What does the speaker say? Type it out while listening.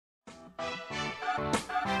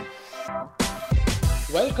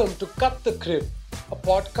Welcome to Cut the Crib, a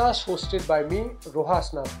podcast hosted by me,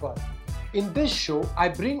 Rohas Nagpal. In this show, I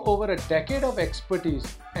bring over a decade of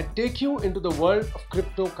expertise and take you into the world of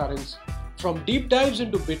cryptocurrency. From deep dives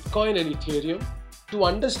into Bitcoin and Ethereum, to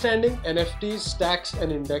understanding NFTs, stacks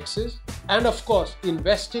and indexes, and of course,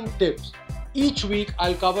 investing tips. Each week,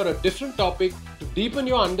 I'll cover a different topic to deepen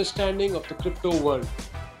your understanding of the crypto world.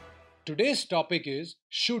 Today's topic is,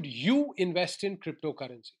 should you invest in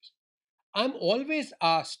cryptocurrencies? I'm always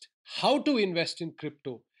asked how to invest in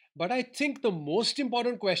crypto, but I think the most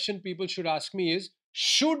important question people should ask me is,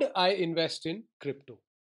 should I invest in crypto?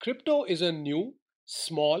 Crypto is a new,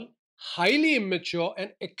 small, highly immature,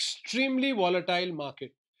 and extremely volatile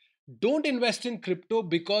market. Don't invest in crypto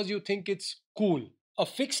because you think it's cool. A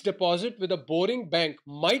fixed deposit with a boring bank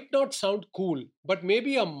might not sound cool, but may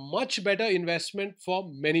be a much better investment for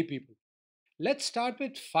many people. Let's start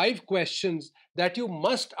with 5 questions that you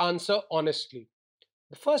must answer honestly.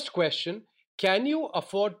 The first question: can you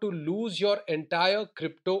afford to lose your entire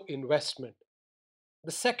crypto investment?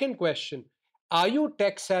 The second question: are you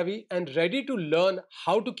tech savvy and ready to learn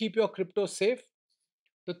how to keep your crypto safe?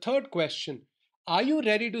 The third question: are you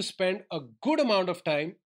ready to spend a good amount of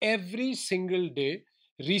time every single day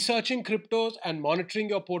researching cryptos and monitoring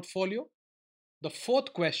your portfolio? The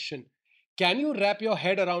fourth question: can you wrap your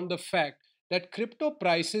head around the fact that crypto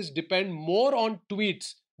prices depend more on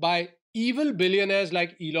tweets by evil billionaires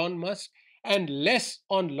like Elon Musk and less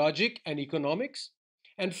on logic and economics?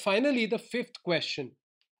 And finally, the fifth question: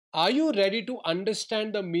 are you ready to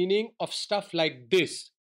understand the meaning of stuff like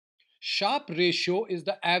this? Sharpe ratio is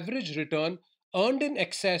the average return earned in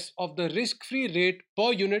excess of the risk free rate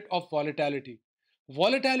per unit of volatility.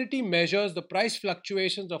 Volatility measures the price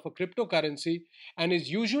fluctuations of a cryptocurrency and is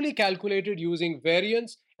usually calculated using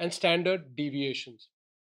variance and standard deviations.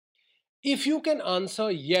 If you can answer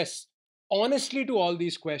yes honestly to all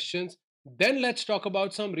these questions, then let's talk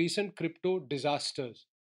about some recent crypto disasters.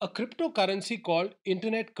 A cryptocurrency called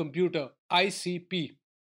Internet Computer (ICP)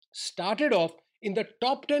 started off in the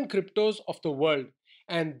top 10 cryptos of the world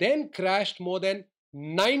and then crashed more than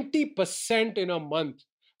 90% in a month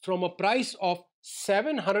from a price of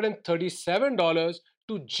 $737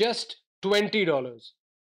 to just $20.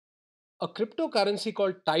 A cryptocurrency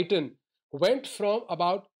called Titan went from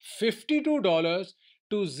about $52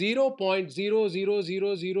 to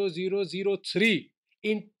 0.000003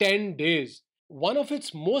 in 10 days. One of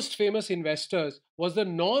its most famous investors was the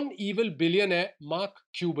non evil billionaire Mark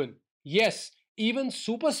Cuban. Yes, even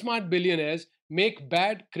super smart billionaires make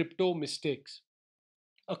bad crypto mistakes.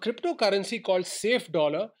 A cryptocurrency called Safe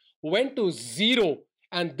Dollar went to zero,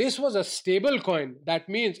 and this was a stable coin. That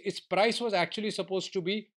means its price was actually supposed to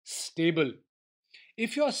be stable.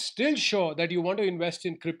 If you're still sure that you want to invest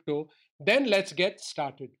in crypto, then let's get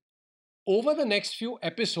started. Over the next few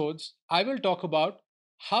episodes, I will talk about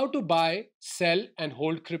how to buy, sell, and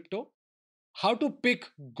hold crypto, how to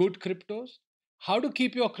pick good cryptos, how to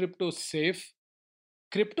keep your crypto safe,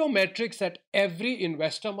 crypto metrics that every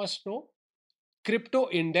investor must know, crypto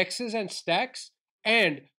indexes and stacks,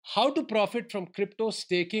 and how to profit from crypto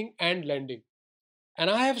staking and lending. And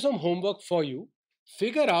I have some homework for you.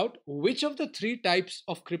 Figure out which of the 3 types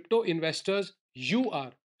of crypto investors you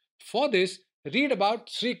are. For this, read about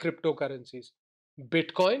 3 cryptocurrencies: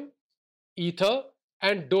 Bitcoin, Ether,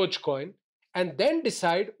 and Dogecoin, and then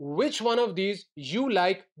decide which one of these you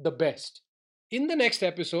like the best. In the next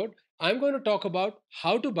episode, I'm going to talk about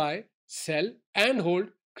how to buy, sell, and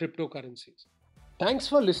hold cryptocurrencies. Thanks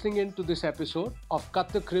for listening in to this episode of Cut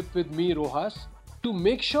the Crib with me, Rohas. To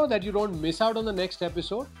make sure that you don't miss out on the next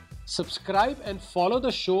episode, subscribe and follow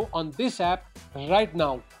the show on this app right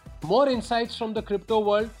now. More insights from the crypto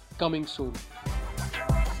world coming soon.